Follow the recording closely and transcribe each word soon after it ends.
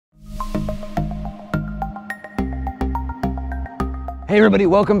Hey everybody,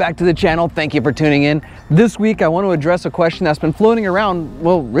 welcome back to the channel. Thank you for tuning in. This week I want to address a question that's been floating around,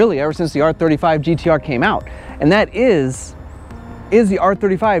 well, really ever since the R35 GTR came out. And that is the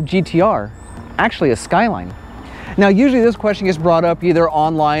R35 GTR actually a Skyline? Now, usually this question gets brought up either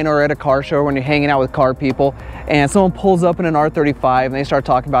online or at a car show when you're hanging out with car people, and someone pulls up in an R35 and they start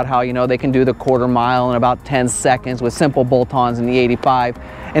talking about how, you know, they can do the quarter mile in about 10 seconds with simple bolt-ons in the 85,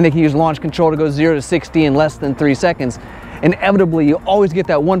 and they can use launch control to go 0 to 60 in less than 3 seconds. Inevitably, you always get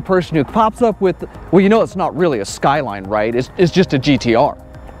that one person who pops up with, well, you know, it's not really a Skyline, right? It's just a GTR.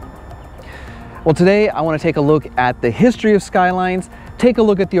 Well, today I want to take a look at the history of Skylines, take a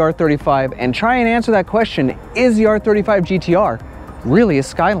look at the R35, and try and answer that question, is the R35 GTR really a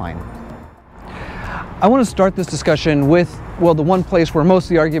Skyline? I want to start this discussion with, well, the one place where most of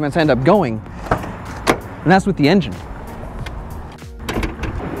the arguments end up going, and that's with the engine.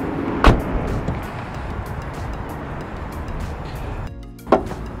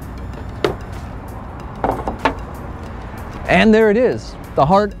 And there it is, the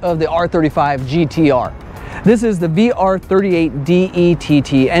heart of the R35 GTR. This is the VR38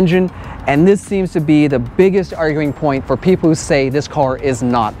 DETT engine, and this seems to be the biggest arguing point for people who say this car is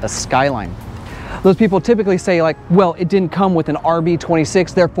not a Skyline. Those people typically say, like, well, it didn't come with an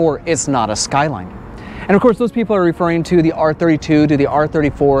RB26, therefore it's not a Skyline. And of course, those people are referring to the R32 to the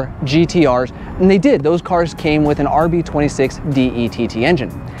R34 GTRs, and they did. Those cars came with an RB26 DETT engine.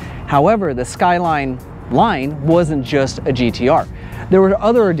 However, the Skyline line wasn't just a GTR. There were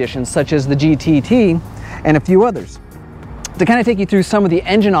other additions such as the GTT and a few others. To kind of take you through some of the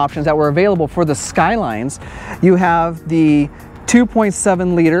engine options that were available for the Skylines, you have the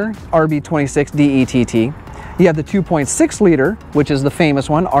 2.7 liter RB26 DETT. You have the 2.6 liter, which is the famous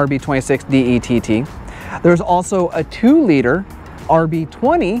one, RB26 DETT. There's also a 2 liter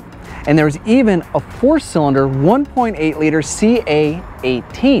RB20, and there's even a 4-cylinder 1.8 liter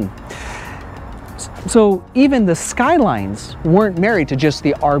CA18. So even the Skylines weren't married to just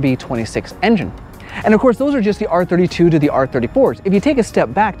the RB26 engine. And of course, those are just the R32 to the R34s. If you take a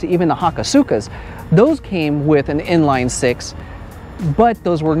step back to even the Hakasukas, those came with an inline 6, but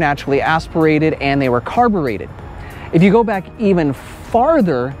those were naturally aspirated and they were carbureted. If you go back even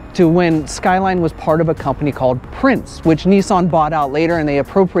farther to when Skyline was part of a company called Prince, which Nissan bought out later, and they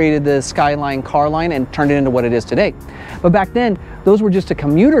appropriated the Skyline car line and turned it into what it is today. But back then, those were just a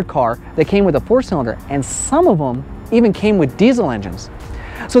commuter car that came with a 4-cylinder, and some of them even came with diesel engines.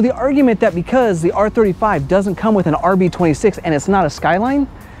 So the argument that because the R35 doesn't come with an RB26 and it's not a Skyline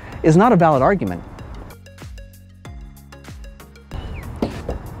is not a valid argument.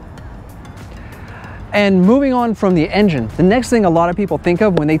 And moving on from the engine, the next thing a lot of people think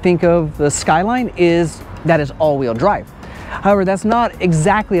of when they think of the Skyline is that it's all-wheel drive. However, that's not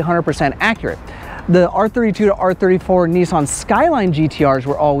exactly 100% accurate. The R32 to R34 Nissan Skyline GTRs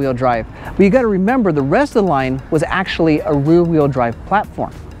were all-wheel drive, but you got to remember the rest of the line was actually a rear-wheel drive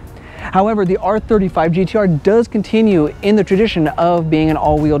platform. However, the R35 GTR does continue in the tradition of being an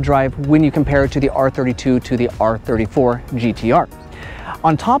all-wheel drive when you compare it to the R32 to the R34 GTR.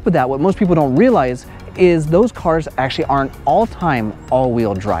 On top of that, what most people don't realize is those cars actually aren't all-time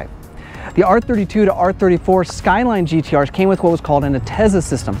all-wheel drive. The R32 to R34 Skyline GTRs came with what was called an Ateza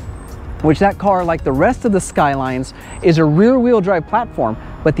system, which that car, like the rest of the Skylines, is a rear-wheel drive platform,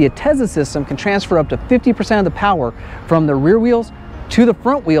 but the Ateza system can transfer up to 50% of the power from the rear wheels to the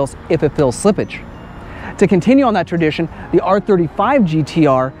front wheels if it feels slippage. To continue on that tradition, the R35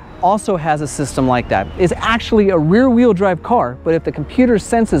 GTR also has a system like that. It's actually a rear-wheel drive car, but if the computer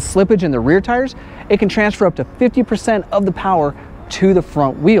senses slippage in the rear tires, it can transfer up to 50% of the power to the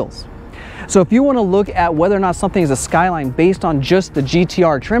front wheels. So if you want to look at whether or not something is a Skyline based on just the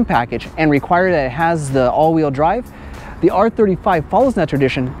GTR trim package and require that it has the all-wheel drive, the R35 follows that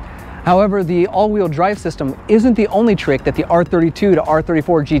tradition. However, the all-wheel drive system isn't the only trick that the R32 to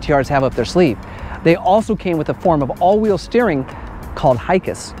R34 GTRs have up their sleeve. They also came with a form of all-wheel steering called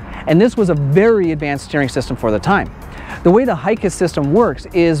Hakasuka, and this was a very advanced steering system for the time. The way the Hakasuka system works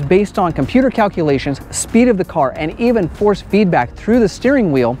is based on computer calculations, speed of the car, and even force feedback through the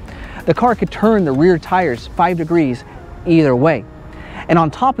steering wheel. The car could turn the rear tires 5 degrees either way. And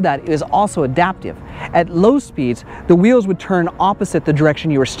on top of that, it is also adaptive. At low speeds, the wheels would turn opposite the direction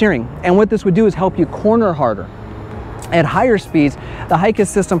you were steering, and what this would do is help you corner harder. At higher speeds, the Hakasuka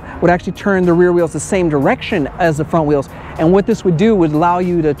system would actually turn the rear wheels the same direction as the front wheels, and what this would do would allow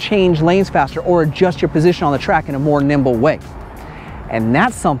you to change lanes faster or adjust your position on the track in a more nimble way. And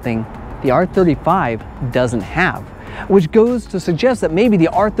that's something the R35 doesn't have, which goes to suggest that maybe the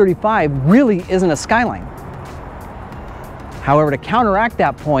R35 really isn't a Skyline. However, to counteract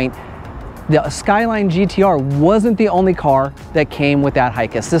that point, the Skyline GTR wasn't the only car that came with that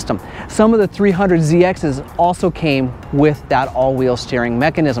HICA system. Some of the 300ZXs also came with that all-wheel steering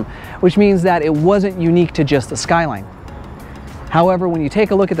mechanism, which means that it wasn't unique to just the Skyline. However, when you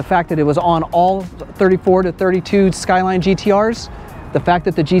take a look at the fact that it was on all 34 to 32 Skyline GTRs, the fact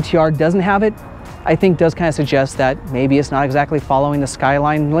that the GTR doesn't have it, I think does kind of suggest that maybe it's not exactly following the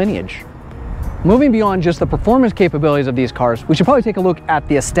Skyline lineage. Moving beyond just the performance capabilities of these cars, we should probably take a look at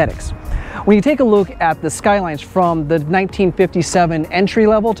the aesthetics. When you take a look at the Skylines from the 1957 entry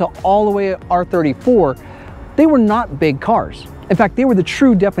level to all the way R34, they were not big cars. In fact, they were the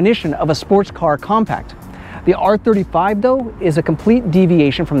true definition of a sports car compact. The R35 though is a complete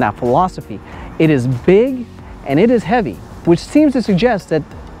deviation from that philosophy. It is big and it is heavy, which seems to suggest that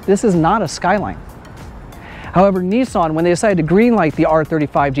this is not a Skyline. However, Nissan, when they decided to greenlight the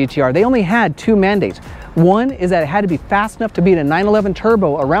R35 GTR, they only had two mandates. One is that it had to be fast enough to beat a 911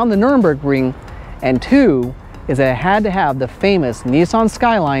 Turbo around the Nürburgring ring, and two is that it had to have the famous Nissan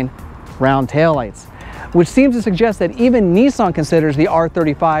Skyline round taillights, which seems to suggest that even Nissan considers the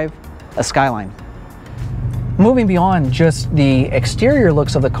R35 a Skyline. Moving beyond just the exterior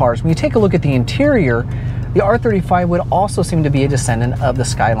looks of the cars, when you take a look at the interior, the R35 would also seem to be a descendant of the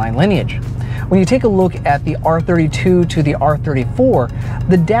Skyline lineage. When you take a look at the R32 to the R34,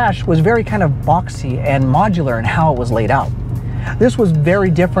 the dash was very kind of boxy and modular in how it was laid out. This was very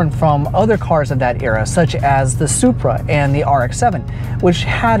different from other cars of that era, such as the Supra and the RX-7, which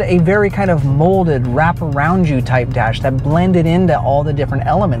had a very kind of molded, wrap-around-you type dash that blended into all the different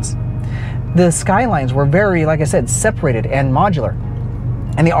elements. The Skylines were very, like I said, separated and modular.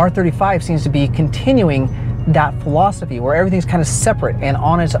 And the R35 seems to be continuing that philosophy where everything's kind of separate and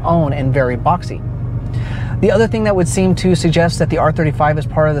on its own and very boxy. The other thing that would seem to suggest that the R35 is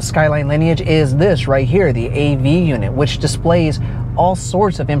part of the Skyline lineage is this right here, the AV unit, which displays all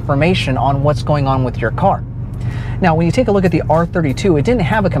sorts of information on what's going on with your car. Now, when you take a look at the R32, it didn't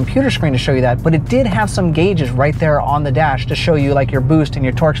have a computer screen to show you that, but it did have some gauges right there on the dash to show you like your boost and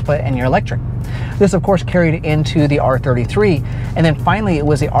your torque split and your electric. This, of course, carried into the R33, and then finally it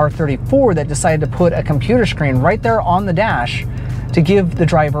was the R34 that decided to put a computer screen right there on the dash to give the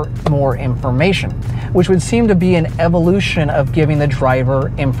driver more information, which would seem to be an evolution of giving the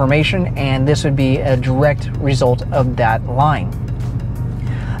driver information, and this would be a direct result of that line.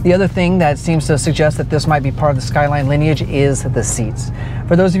 The other thing that seems to suggest that this might be part of the Skyline lineage is the seats.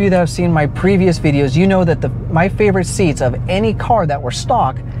 For those of you that have seen my previous videos, you know that my favorite seats of any car that were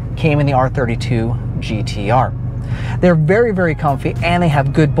stock came in the R32 GTR. They're very, very comfy and they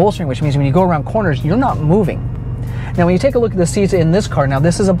have good bolstering, which means when you go around corners, you're not moving. Now, when you take a look at the seats in this car, now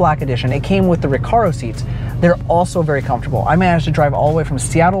this is a black edition. It came with the Recaro seats. They're also very comfortable. I managed to drive all the way from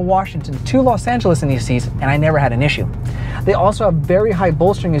Seattle, Washington to Los Angeles in these seats, and I never had an issue. They also have very high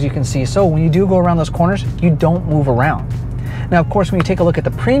bolstering, as you can see, so when you do go around those corners, you don't move around. Now, of course, when you take a look at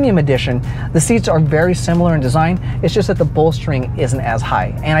the Premium Edition, the seats are very similar in design. It's just that the bolstering isn't as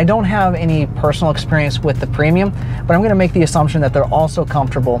high. And I don't have any personal experience with the Premium, but I'm going to make the assumption that they're also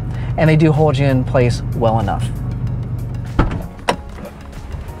comfortable and they do hold you in place well enough.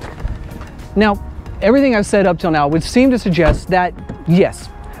 Now, everything I've said up till now would seem to suggest that, yes,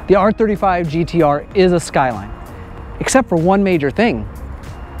 the R35 GTR is a Skyline, except for one major thing.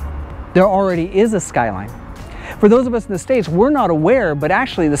 There already is a Skyline. For those of us in the States, we're not aware, but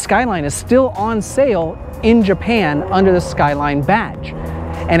actually the Skyline is still on sale in Japan under the Skyline badge.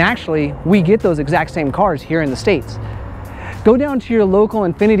 And actually, we get those exact same cars here in the States. Go down to your local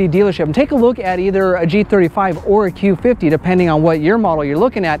Infiniti dealership and take a look at either a G35 or a Q50, depending on what year model you're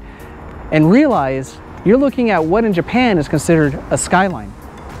looking at, and realize you're looking at what in Japan is considered a Skyline.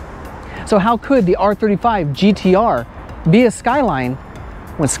 So how could the R35 GTR be a Skyline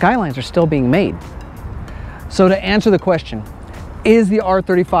when Skylines are still being made? So to answer the question, is the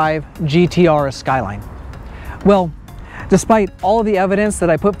R35 GTR a Skyline? Well, despite all of the evidence that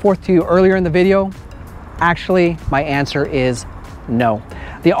I put forth to you earlier in the video, actually my answer is no.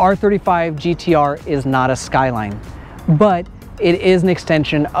 The R35 GTR is not a Skyline, but it is an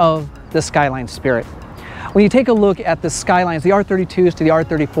extension of the Skyline spirit. When you take a look at the Skylines, the R32s to the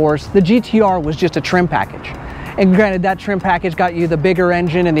R34s, the GTR was just a trim package. And granted, that trim package got you the bigger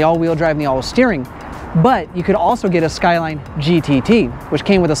engine and the all-wheel drive and the all-wheel steering, but you could also get a Skyline GTT, which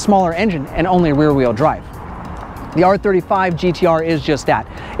came with a smaller engine and only rear-wheel drive. The R35 GTR is just that.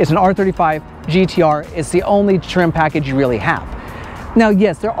 It's an R35 GTR. It's the only trim package you really have. Now,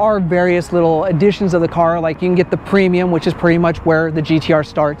 yes, there are various little additions of the car, like you can get the Premium, which is pretty much where the GTR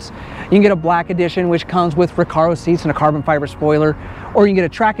starts. You can get a Black Edition, which comes with Recaro seats and a carbon fiber spoiler, or you can get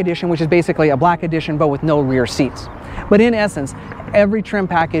a Track Edition, which is basically a Black Edition, but with no rear seats. But in essence, every trim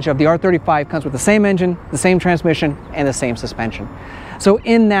package of the R35 comes with the same engine, the same transmission, and the same suspension. So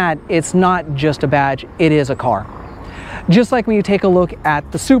in that, it's not just a badge, it is a car. Just like when you take a look at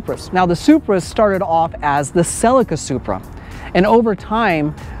the Supras. Now the Supras started off as the Celica Supra, and over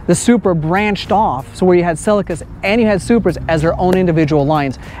time the Supra branched off, so where you had Celicas and you had Supras as their own individual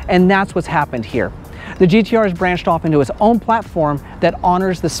lines, and that's what's happened here. The GTR has branched off into its own platform that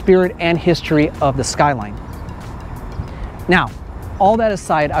honors the spirit and history of the Skyline. Now, all that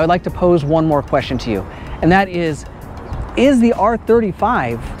aside, I would like to pose one more question to you, and that is the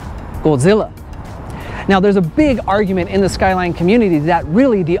R35 Godzilla? Now, there's a big argument in the Skyline community that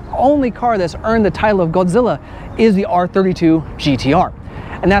really the only car that's earned the title of Godzilla is the R32 GTR.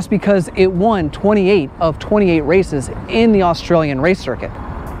 And that's because it won 28 of 28 races in the Australian race circuit.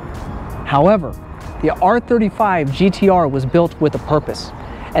 However, the R35 GTR was built with a purpose,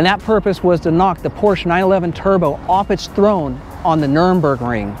 and that purpose was to knock the Porsche 911 Turbo off its throne on the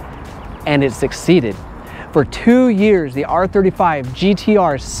Nürburgring, and it succeeded. For 2 years, the R35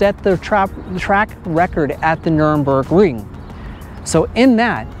 GTR set the track record at the Nürburgring. So in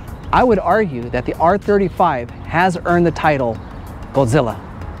that, I would argue that the R35 has earned the title Godzilla.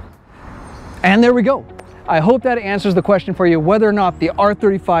 And there we go. I hope that answers the question for you whether or not the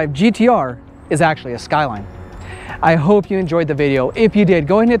R35 GTR is actually a Skyline. I hope you enjoyed the video. If you did,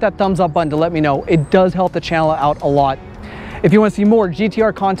 go ahead and hit that thumbs up button to let me know. It does help the channel out a lot. If you want to see more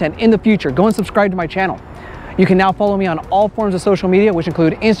GTR content in the future, go and subscribe to my channel. You can now follow me on all forms of social media, which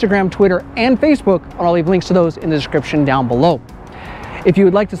include Instagram, Twitter, and Facebook, and I'll leave links to those in the description down below. If you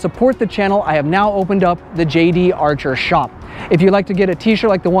would like to support the channel, I have now opened up the JD Archer shop. If you'd like to get a t-shirt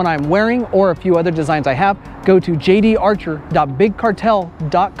like the one I'm wearing or a few other designs I have, go to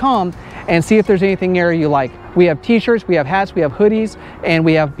jdarcher.bigcartel.com and see if there's anything there you like. We have t-shirts, we have hats, we have hoodies, and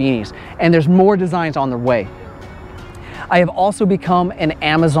we have beanies. And there's more designs on the way. I have also become an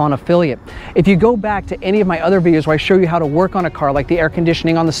Amazon affiliate. If you go back to any of my other videos where I show you how to work on a car, like the air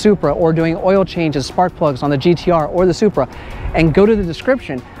conditioning on the Supra, or doing oil changes, spark plugs on the GTR or the Supra, and go to the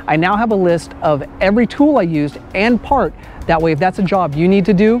description, I now have a list of every tool I used and part. That way, if that's a job you need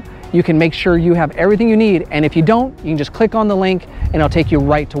to do, you can make sure you have everything you need. And if you don't, you can just click on the link and it'll take you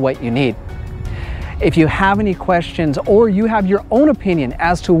right to what you need. If you have any questions or you have your own opinion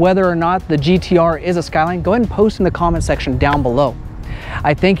as to whether or not the GTR is a Skyline, go ahead and post in the comment section down below.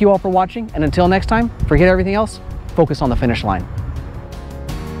 I thank you all for watching, and until next time, forget everything else, focus on the finish line.